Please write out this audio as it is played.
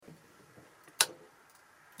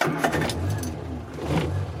Hello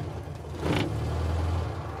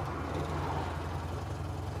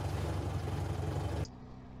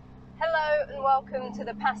and welcome to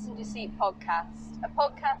the Passenger Seat Podcast, a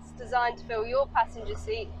podcast designed to fill your passenger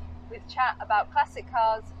seat with chat about classic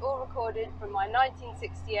cars, all recorded from my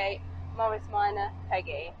 1968 Morris Minor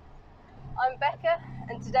Peggy. I'm Becca,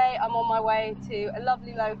 and today I'm on my way to a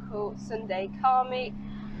lovely local Sunday car meet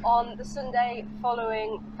on the Sunday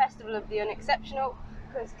following Festival of the Unexceptional,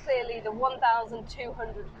 because clearly the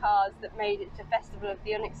 1,200 cars that made it to Festival of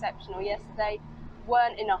the Unexceptional yesterday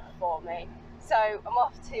weren't enough for me. So I'm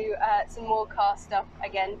off to some more car stuff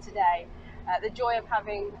again today. The joy of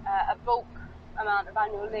having a bulk amount of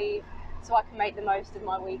annual leave so I can make the most of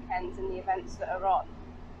my weekends and the events that are on.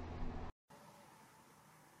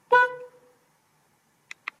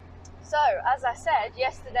 So, as I said,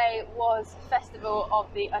 yesterday was Festival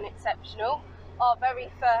of the Unexceptional, our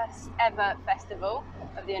very first ever Festival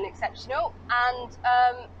of the Unexceptional, and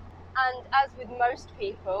as with most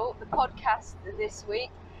people, the podcast this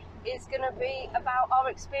week is going to be about our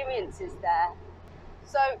experiences there.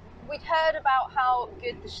 So, we'd heard about how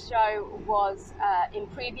good the show was in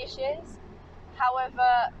previous years.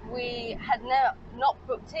 However, we had not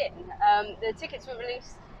booked in. The tickets were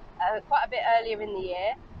released quite a bit earlier in the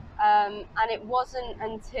year. And it wasn't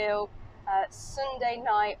until Sunday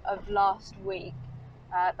night of last week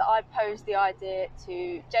that I posed the idea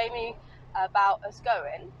to Jamie about us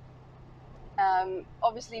going.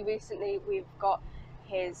 Obviously, recently we've got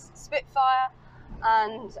his Spitfire,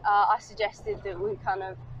 and I suggested that we kind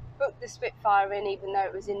of book the Spitfire in, even though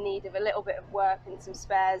it was in need of a little bit of work and some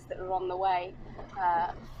spares that were on the way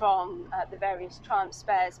from the various Triumph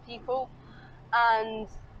Spares people. And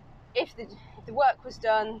if the work was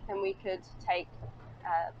done, then we could take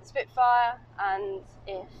the Spitfire, and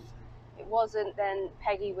if it wasn't, then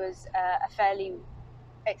Peggy was a fairly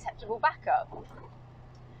acceptable backup.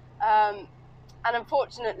 And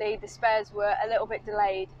unfortunately, the spares were a little bit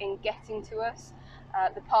delayed in getting to us.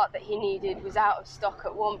 The part that he needed was out of stock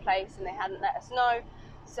at one place and they hadn't let us know.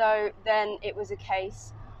 So then it was a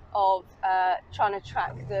case of trying to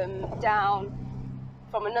track them down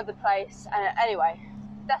from another place. Anyway,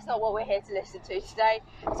 that's not what we're here to listen to today.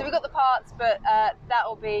 So we got the parts, but that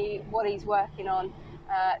will be what he's working on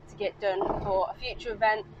to get done for a future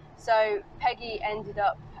event. So Peggy ended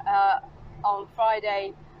up on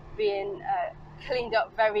Friday being cleaned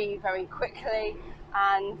up very, very quickly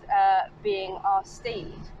and being our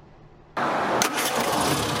steed.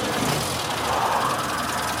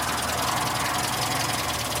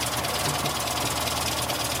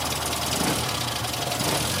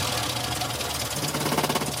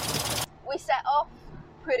 We set off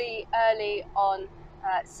pretty early on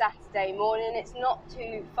Saturday morning. It's not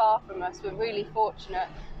too far from us. We're really fortunate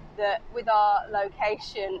that with our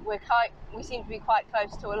location, we seem to be quite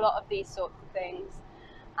close to a lot of these sorts of things.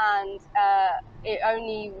 And it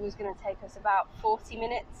only was going to take us about 40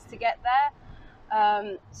 minutes to get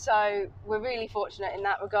there. So we're really fortunate in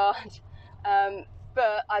that regard.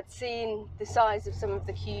 But I'd seen the size of some of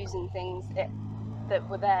the queues and things that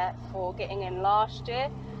were there for getting in last year.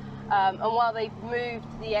 And while they've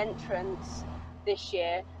moved the entrance this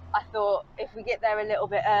year, I thought if we get there a little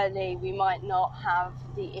bit early, we might not have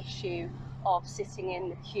the issue of sitting in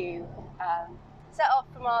the queue. Set off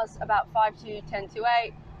from ours about 5 to 10 to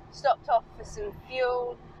 8, stopped off for some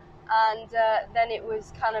fuel, and then it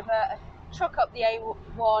was kind of a truck up the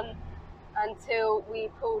A1 until we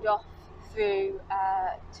pulled off through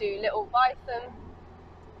to Little Bytham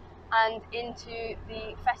and into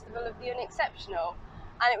the Festival of the Unexceptional.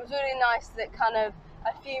 And it was really nice that kind of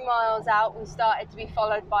a few miles out we started to be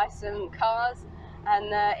followed by some cars,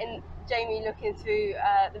 and Jamie looking through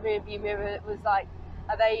the rear view mirror was like,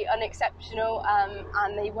 are they unexceptional?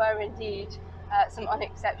 And they were indeed some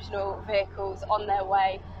unexceptional vehicles on their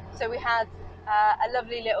way. So we had a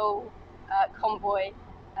lovely little convoy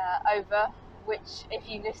over, which if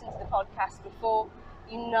you've listened to the podcast before,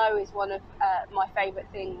 you know is one of my favourite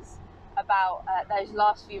things about those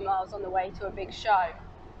last few miles on the way to a big show.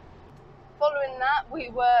 Following that, we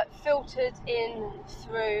were filtered in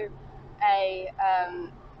through a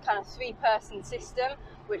kind of three-person system,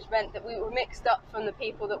 which meant that we were mixed up from the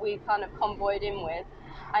people that we kind of convoyed in with,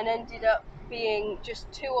 and ended up being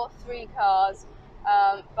just 2 or 3 cars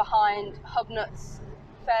behind Hubnut's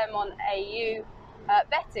Fairmont AU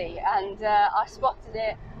Betty, and I spotted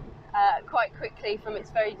it quite quickly from its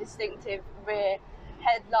very distinctive rear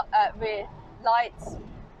lights.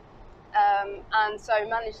 And so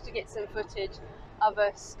managed to get some footage of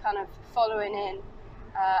us kind of following in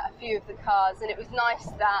a few of the cars, and it was nice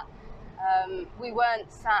that We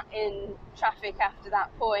weren't sat in traffic after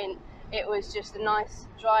that point. It was just a nice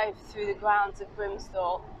drive through the grounds of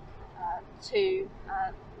Grimsthorpe to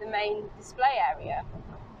the main display area.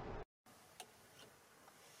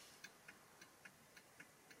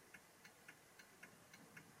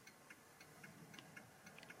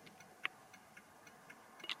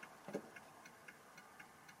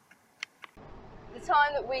 The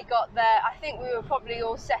time that we got there, I think we were probably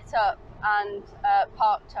all set up and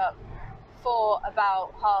parked up for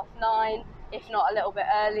about 9:30, if not a little bit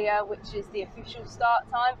earlier, which is the official start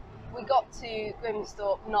time. We got to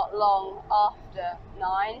Grimsthorpe not long after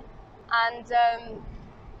 9, and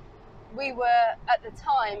we were at the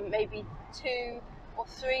time maybe 2 or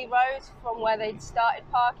 3 rows from where they'd started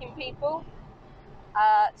parking people.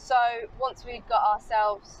 So once we'd got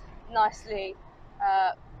ourselves nicely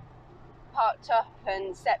parked up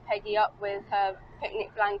and set Peggy up with her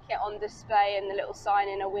picnic blanket on display and the little sign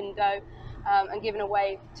in a window, and given a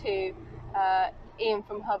wave to Ian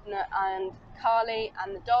from Hubner and Carly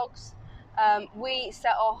and the dogs, we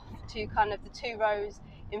set off to kind of the 2 rows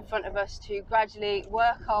in front of us to gradually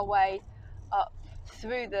work our way up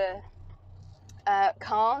through the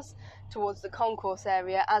cars towards the concourse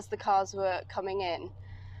area as the cars were coming in.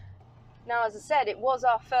 Now, as I said, it was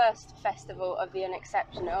our first festival of the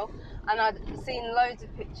Unexceptional, and I'd seen loads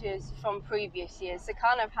of pictures from previous years, so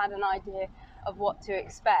kind of had an idea of what to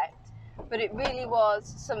expect. But it really was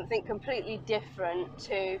something completely different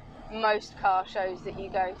to most car shows that you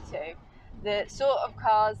go to. The sort of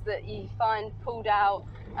cars that you find pulled out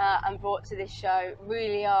and brought to this show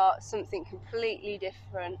really are something completely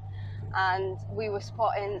different, and we were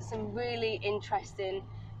spotting some really interesting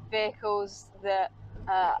vehicles that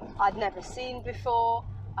I'd never seen before,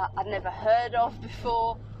 I'd never heard of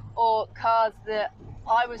before, or cars that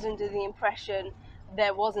I was under the impression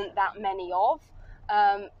there wasn't that many of,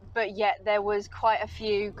 but yet there was quite a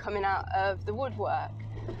few coming out of the woodwork.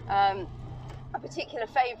 A particular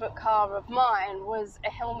favourite car of mine was a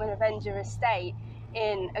Hillman Avenger Estate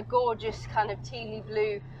in a gorgeous kind of tealy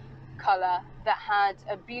blue colour that had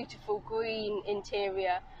a beautiful green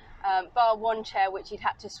interior, bar one chair which he'd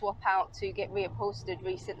had to swap out to get reupholstered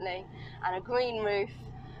recently, and a green roof.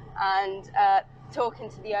 And talking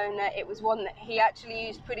to the owner, it was one that he actually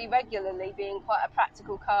used pretty regularly, being quite a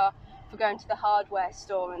practical car for going to the hardware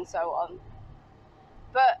store and so on.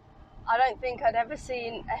 But I don't think I'd ever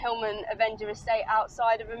seen a Hillman Avenger Estate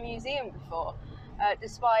outside of a museum before,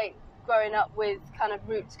 despite growing up with kind of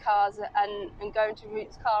Roots cars and going to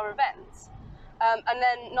Roots car events. And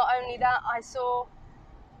then not only that, I saw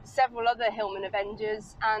several other Hillman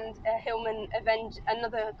Avengers and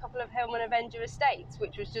another couple of Hillman Avenger Estates,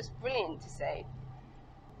 which was just brilliant to see.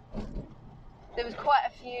 There was quite a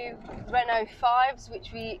few Renault 5s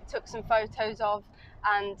which we took some photos of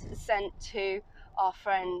and sent to our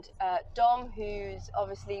friend Dom, who's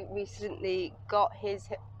obviously recently got his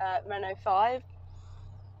Renault 5.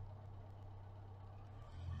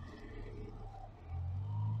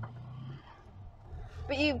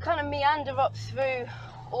 But you kind of meander up through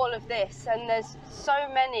all of this, and there's so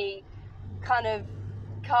many kind of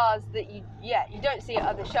cars that you don't see at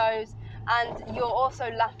other shows, and you're also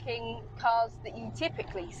lacking cars that you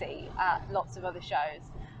typically see at lots of other shows.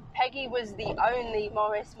 Peggy was the only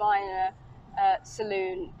Morris Minor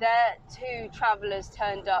saloon. Their 2 travellers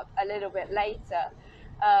turned up a little bit later,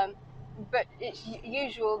 but it's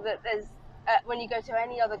usual that there's when you go to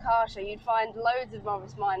any other car show, you'd find loads of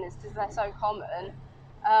Morris Minors because they're so common.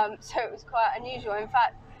 So it was quite unusual. In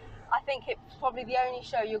fact, I think it's probably the only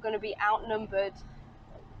show you're going to be outnumbered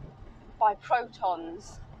by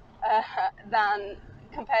protons than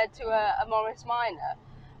compared to a Morris Minor.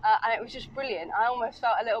 And it was just brilliant. I almost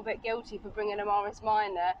felt a little bit guilty for bringing a Morris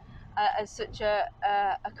Minor as such a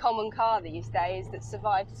common car these days that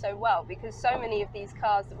survived so well, because so many of these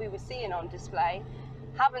cars that we were seeing on display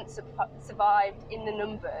haven't survived in the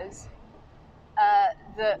numbers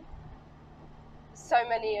that so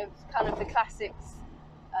many of kind of the classics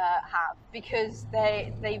have, because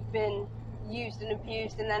they've been used and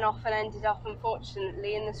abused and then often ended up,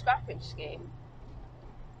 unfortunately, in the scrappage scheme.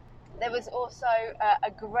 There was also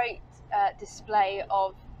a great display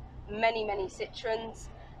of many Citroens.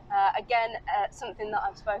 Again, something that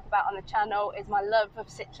I've spoke about on the channel is my love of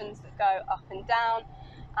Citroens that go up and down,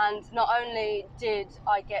 and not only did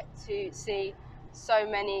I get to see so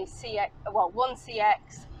many one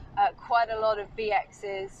CX, quite a lot of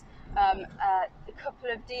BXs, a couple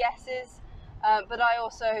of DSs, but I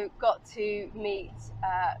also got to meet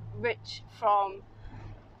Rich from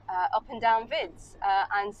Up and Down Vids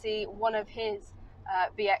and see one of his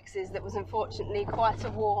BXs that was unfortunately quite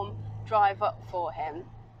a warm drive up for him.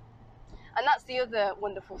 And that's the other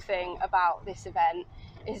wonderful thing about this event,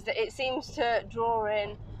 is that it seems to draw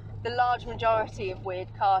in the large majority of Weird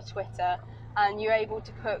Car Twitter, and you're able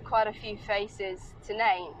to put quite a few faces to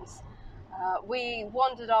names. We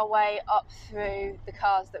wandered our way up through the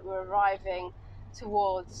cars that were arriving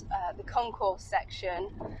towards the concourse section,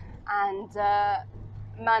 and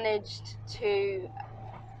managed to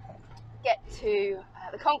get to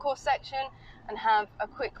the concourse section and have a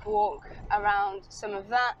quick walk around some of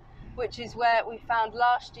that, which is where we found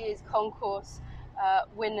last year's concourse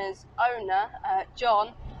winner's owner,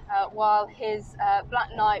 John, while his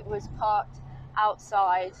Black Knight was parked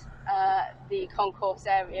outside the concourse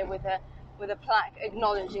area with a plaque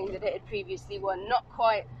acknowledging that it had previously won. Not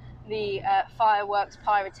quite the fireworks,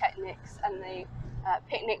 pyrotechnics and the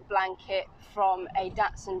picnic blanket from a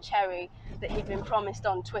Datsun Cherry that he'd been promised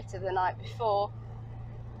on Twitter the night before,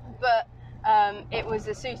 but it was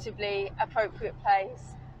a suitably appropriate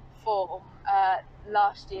place for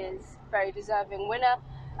last year's very deserving winner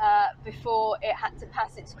before it had to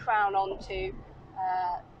pass its crown on to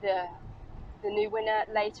the new winner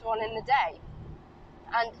later on in the day.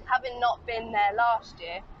 And having not been there last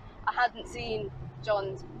year, I hadn't seen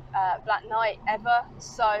John's Black Knight ever,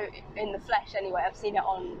 so in the flesh anyway. I've seen it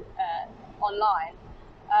on online,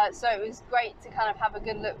 so it was great to kind of have a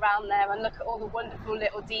good look around there and look at all the wonderful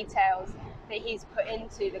little details that he's put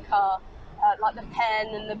into the car, like the pen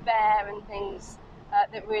and the bear and things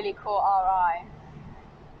that really caught our eye.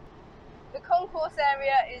 The concourse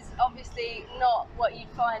area is obviously not what you'd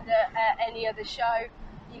find at any other show.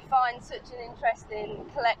 You find such an interesting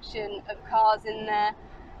collection of cars in there,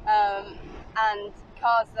 and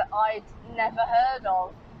cars that I'd never heard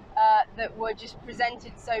of, that were just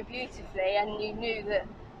presented so beautifully, and you knew that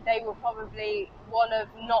they were probably one of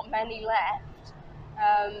not many left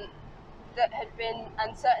that had been,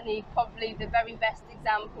 and certainly probably the very best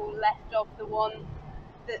example left of the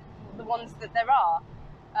ones that there are.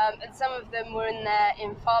 And some of them were in there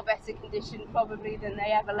in far better condition probably than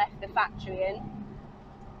they ever left the factory in.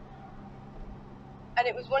 And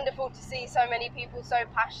it was wonderful to see so many people so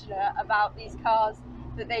passionate about these cars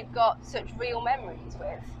that they've got such real memories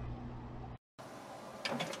with.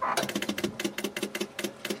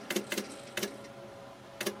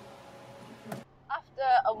 After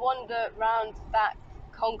a wander round that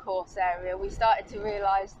concourse area, we started to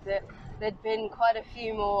realise that there'd been quite a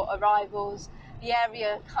few more arrivals. The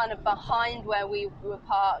area kind of behind where we were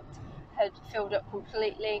parked had filled up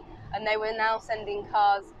completely, and they were now sending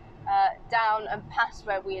cars down and past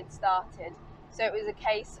where we had started. So it was a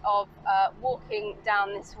case of walking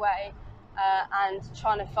down this way and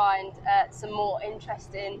trying to find some more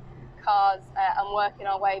interesting cars and working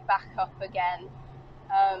our way back up again.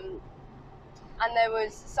 And there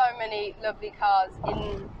was so many lovely cars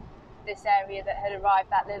in this area that had arrived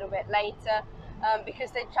that little bit later,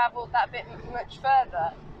 because they travelled that bit much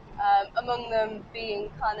further. Among them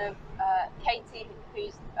being kind of Katie,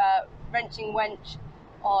 who's Wrenching Wench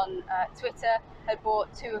on Twitter, had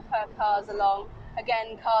brought two of her cars along.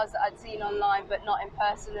 Again, cars that I'd seen online but not in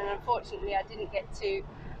person, and unfortunately I didn't get to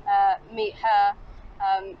meet her.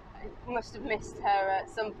 Must have missed her at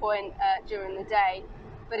some point during the day,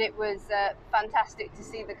 but it was fantastic to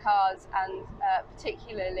see the cars, and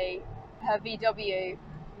particularly her VW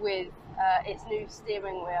with its new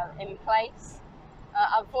steering wheel in place.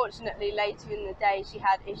 Unfortunately, later in the day she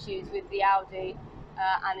had issues with the Audi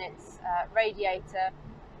and its radiator,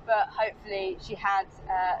 but hopefully she had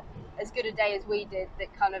as good a day as we did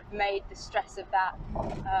that kind of made the stress of that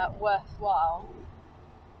worthwhile.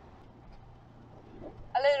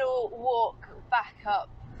 A little walk back up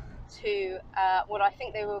to what I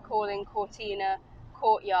think they were calling Cortina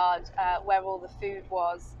Courtyard, where all the food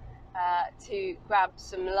was, to grab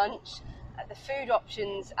some lunch. The food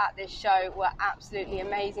options at this show were absolutely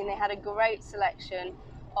amazing. They had a great selection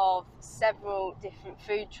of several different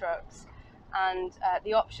food trucks, and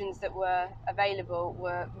the options that were available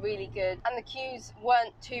were really good, and the queues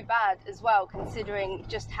weren't too bad as well, considering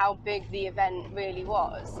just how big the event really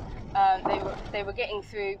was. They were getting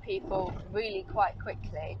through people really quite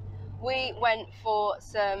quickly. We went for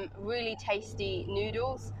some really tasty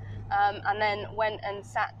noodles, and then went and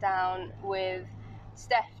sat down with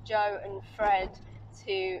Steph, Joe and Fred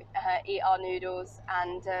to eat our noodles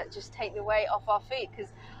and just take the weight off our feet,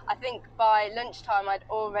 because I think by lunchtime I'd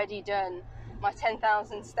already done my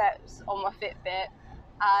 10,000 steps on my Fitbit,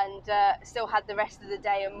 and still had the rest of the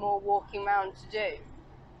day and more walking around to do.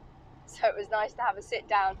 So it was nice to have a sit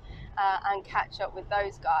down and catch up with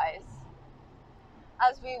those guys.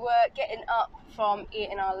 As we were getting up from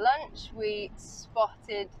eating our lunch, we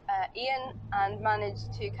spotted Ian and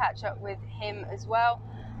managed to catch up with him as well.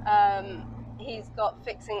 He's got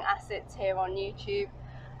Fixing Assets here on YouTube,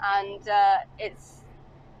 and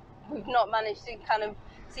we've not managed to kind of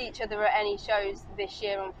see each other at any shows this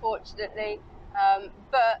year, unfortunately,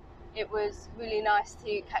 but it was really nice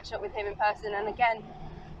to catch up with him in person. And again,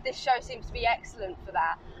 this show seems to be excellent for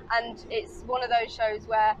that, and it's one of those shows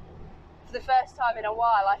where for the first time in a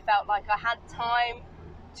while I felt like I had time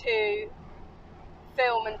to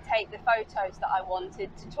film and take the photos that I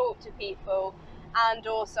wanted, to talk to people, and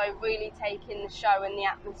also really take in the show and the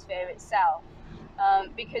atmosphere itself,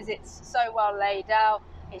 because it's so well laid out.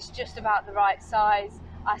 It's just about the right size.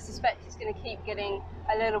 I suspect it's going to keep getting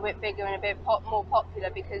a little bit bigger and a bit more popular,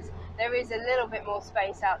 because there is a little bit more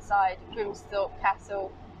space outside Grimsthorpe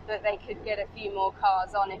Castle that they could get a few more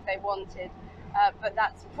cars on if they wanted, but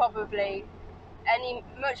that's probably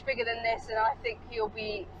much bigger than this, and I think you'll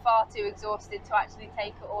be far too exhausted to actually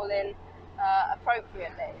take it all in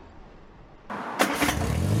appropriately.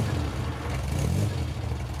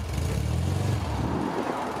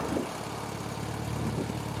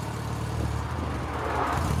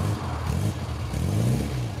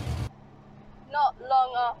 Not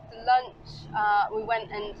long after lunch, we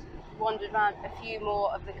went and wandered around a few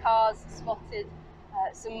more of the cars, spotted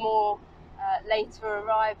some more later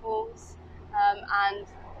arrivals, and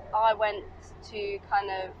I went to kind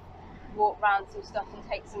of walk around some stuff and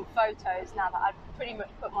take some photos now that I'd pretty much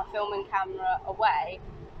put my filming camera away,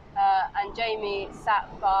 and Jamie sat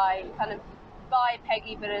by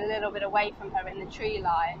Peggy, but a little bit away from her in the tree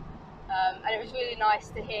line, and it was really nice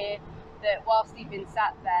to hear that whilst he'd been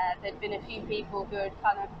sat there, there'd been a few people who had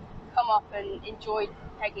kind of come up and enjoyed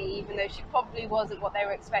Peggy, even though she probably wasn't what they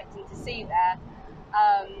were expecting to see there,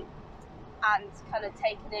 and kind of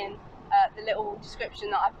taken in the little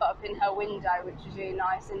description that I put up in her window, which was really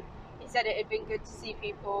nice. And he said it had been good to see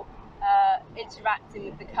people interacting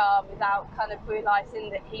with the car without kind of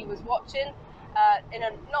realising that he was watching, in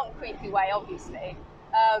a non-creepy way, obviously.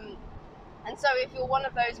 And so if you're one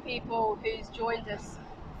of those people who's joined us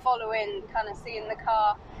following, kind of seeing the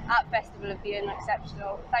car at Festival of the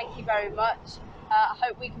Unexceptional, thank you very much. I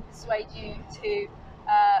hope we can persuade you to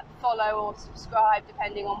follow or subscribe,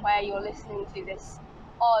 depending on where you're listening to this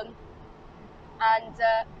on, and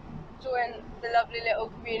join the lovely little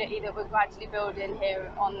community that we're gradually building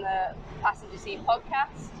here on the Passenger Seat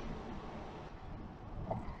podcast.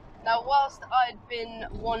 Now, whilst I'd been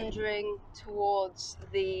wandering towards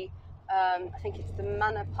the I think it's the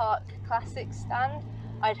Manor Park Classic stand,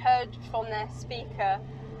 I'd heard from their speaker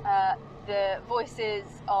the voices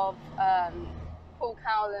of Paul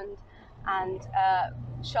Cowland and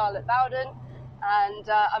Charlotte Bowden, and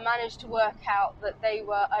I managed to work out that they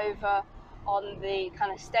were over on the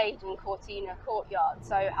kind of stage in Cortina Courtyard.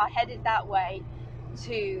 So I headed that way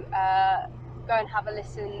to go and have a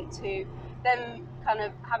listen to them kind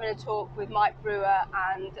of having a talk with Mike Brewer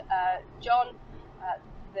and John,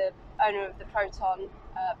 the owner of the Proton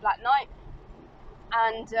Black Knight.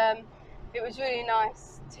 And it was really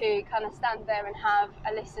nice to kind of stand there and have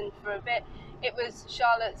a listen for a bit. It was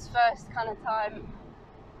Charlotte's first kind of time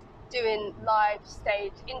doing live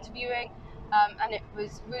stage interviewing, and it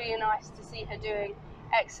was really nice to see her doing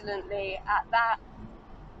excellently at that,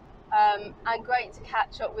 and great to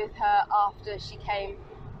catch up with her after she came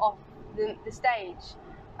off the stage.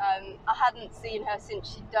 I hadn't seen her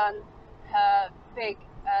since she'd done her big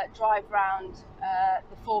drive round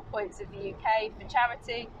the 4 points of the UK for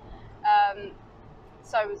charity,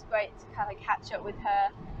 so it was great to kind of catch up with her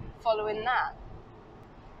following that.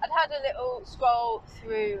 I'd had a little scroll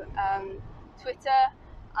through Twitter,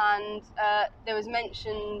 and there was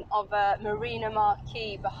mention of a marina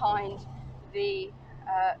marquee behind the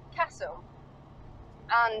castle,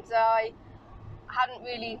 and I hadn't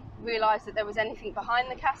really realised that there was anything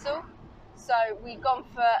behind the castle, so we'd gone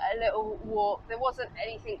for a little walk. There wasn't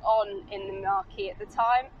anything on in the marquee at the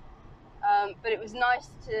time, but it was nice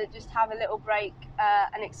to just have a little break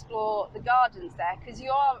and explore the gardens there, because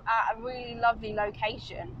you are at a really lovely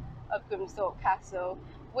location of Grimsthorpe Castle.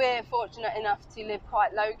 We're fortunate enough to live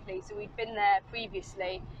quite locally, so we'd been there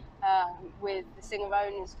previously with the Singer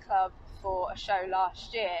Owners Club for a show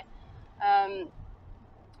last year,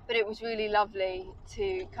 but it was really lovely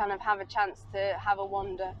to kind of have a chance to have a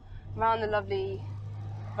wander around the lovely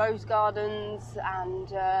rose gardens and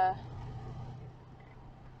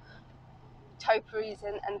topiaries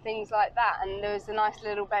and things like that, and there was a nice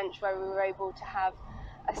little bench where we were able to have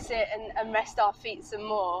a sit and rest our feet some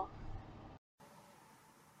more.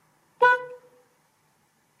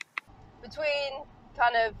 Between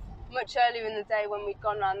kind of much earlier in the day when we'd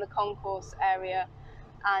gone around the concourse area,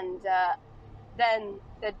 and then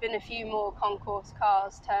there'd been a few more concourse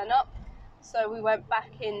cars turn up, So we went back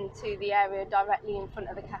into the area directly in front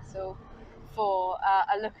of the castle for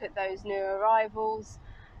a look at those new arrivals.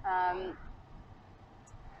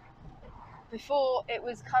 Before it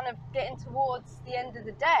was kind of getting towards the end of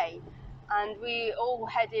the day, and we all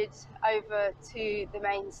headed over to the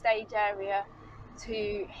main stage area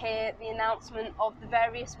to hear the announcement of the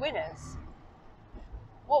various winners.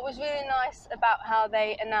 What was really nice about how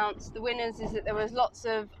they announced the winners is that there was lots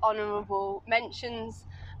of honourable mentions,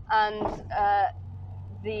 and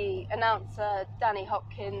the announcer Danny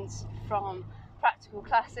Hopkins from Practical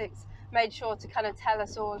Classics made sure to kind of tell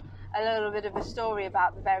us all a little bit of a story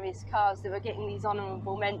about the various cars that were getting these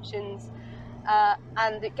honourable mentions,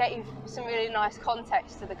 and it gave some really nice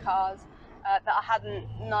context to the cars that I hadn't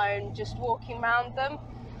known just walking around them.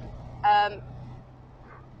 And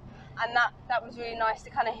that was really nice to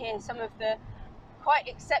kind of hear some of the quite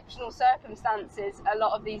exceptional circumstances a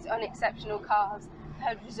lot of these unexceptional cars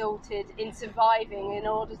had resulted in surviving in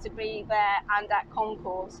order to be there and at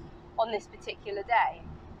concourse on this particular day.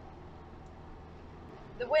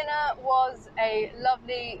 The winner was a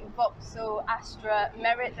lovely Vauxhall Astra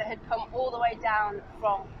Merit that had come all the way down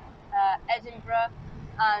from Edinburgh,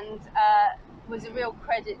 and was a real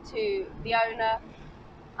credit to the owner,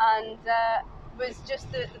 and was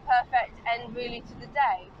just the perfect end really to the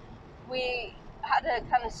day. We had a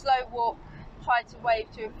kind of slow walk, tried to wave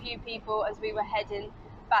to a few people as we were heading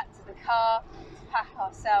back to the car to pack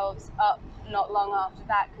ourselves up not long after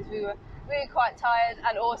that, because we were really quite tired,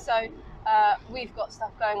 and also we've got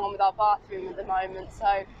stuff going on with our bathroom at the moment,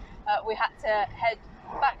 so we had to head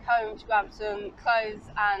back home to grab some clothes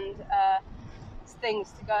and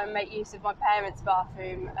things to go and make use of my parents'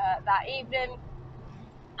 bathroom that evening.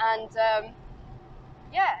 And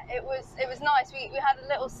yeah, it was nice. We had a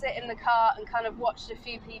little sit in the car and kind of watched a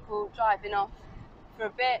few people driving off for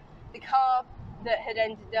a bit. The car that had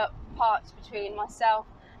ended up parked between myself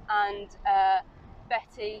and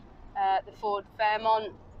Betty, the Ford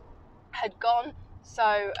Fairmont, had gone,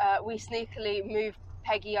 so we sneakily moved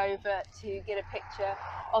Peggy over to get a picture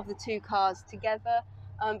of the two cars together,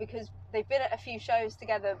 because they've been at a few shows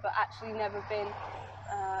together but actually never been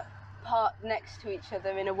parked next to each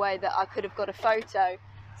other in a way that I could have got a photo.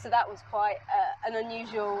 So that was quite an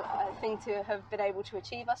unusual thing to have been able to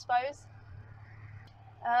achieve, I suppose.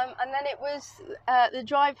 And then it was the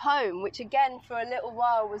drive home, which again for a little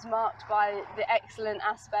while was marked by the excellent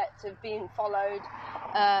aspect of being followed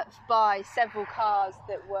by several cars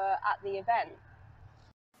that were at the event.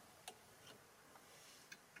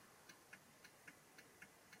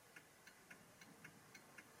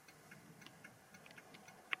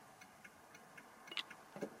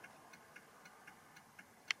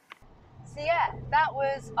 So yeah, that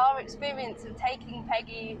was our experience of taking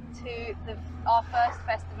Peggy to our first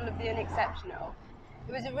Festival of the Unexceptional.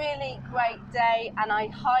 It was a really great day, and I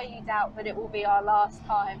highly doubt that it will be our last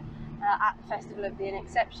time at the Festival of the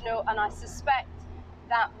Unexceptional, and I suspect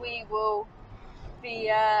that we will be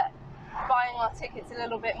buying our tickets a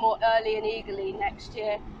little bit more early and eagerly next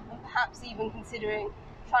year, and perhaps even considering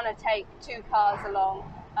trying to take two cars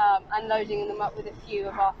along and loading them up with a few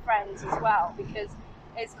of our friends as well, because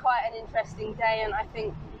it's quite an interesting day, and I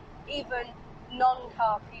think even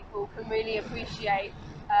non-car people can really appreciate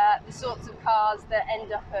the sorts of cars that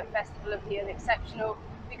end up at Festival of the Unexceptional,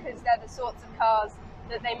 because they're the sorts of cars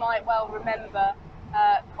that they might well remember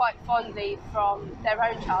quite fondly from their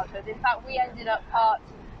own childhood. In fact, we ended up parked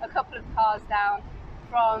a couple of cars down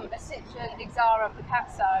from a Citroen Xara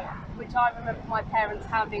Picasso, which I remember my parents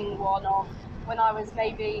having one of when I was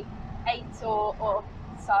maybe 8 or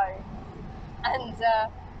so. And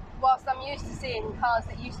whilst I'm used to seeing cars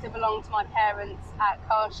that used to belong to my parents at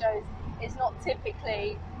car shows, it's not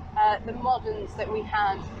typically the moderns that we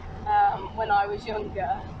had when I was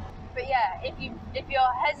younger. But yeah, if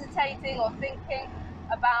you're hesitating or thinking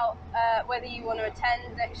about whether you want to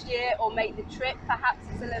attend next year or make the trip, perhaps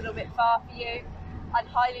it's a little bit far for you, I'd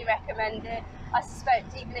highly recommend it. I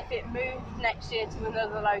suspect even if it moved next year to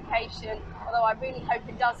another location, although I really hope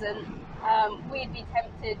it doesn't, we'd be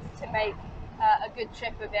tempted to make a good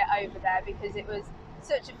trip of it over there, because it was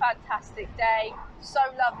such a fantastic day, so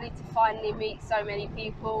lovely to finally meet so many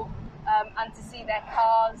people and to see their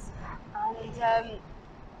cars, and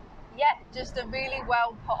yeah, just a really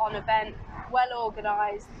well put on event, well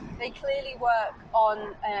organised. They clearly work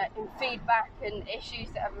on in feedback and issues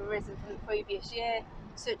that have arisen from the previous year,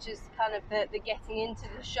 such as kind of the getting into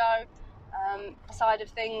the show side of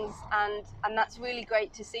things, and that's really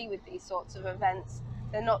great to see with these sorts of events.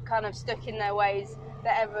 They're not kind of stuck in their ways,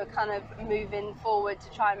 they're ever kind of moving forward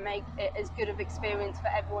to try and make it as good of experience for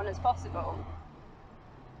everyone as possible.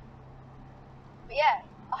 But yeah,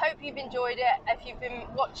 I hope you've enjoyed it. If you've been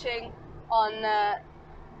watching on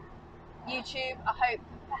YouTube, I hope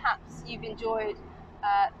perhaps you've enjoyed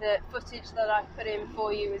the footage that I've put in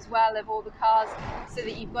for you as well of all the cars, so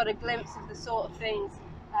that you've got a glimpse of the sort of things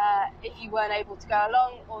if you weren't able to go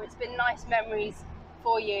along, or it's been nice memories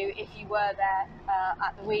for you if you were there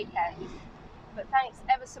at the weekend. But thanks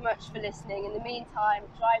ever so much for listening. In the meantime,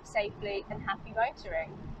 drive safely and happy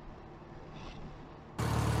motoring.